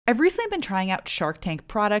I've recently been trying out Shark Tank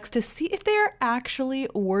products to see if they are actually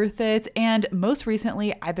worth it, and most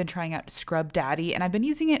recently I've been trying out Scrub Daddy, and I've been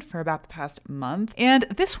using it for about the past month. And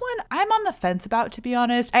this one I'm on the fence about, to be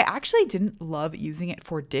honest. I actually didn't love using it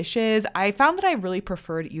for dishes. I found that I really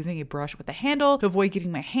preferred using a brush with a handle to avoid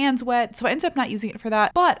getting my hands wet, so I ended up not using it for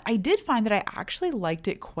that. But I did find that I actually liked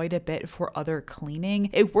it quite a bit for other cleaning.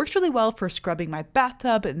 It works really well for scrubbing my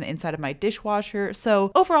bathtub and the inside of my dishwasher,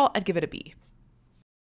 so overall I'd give it a B.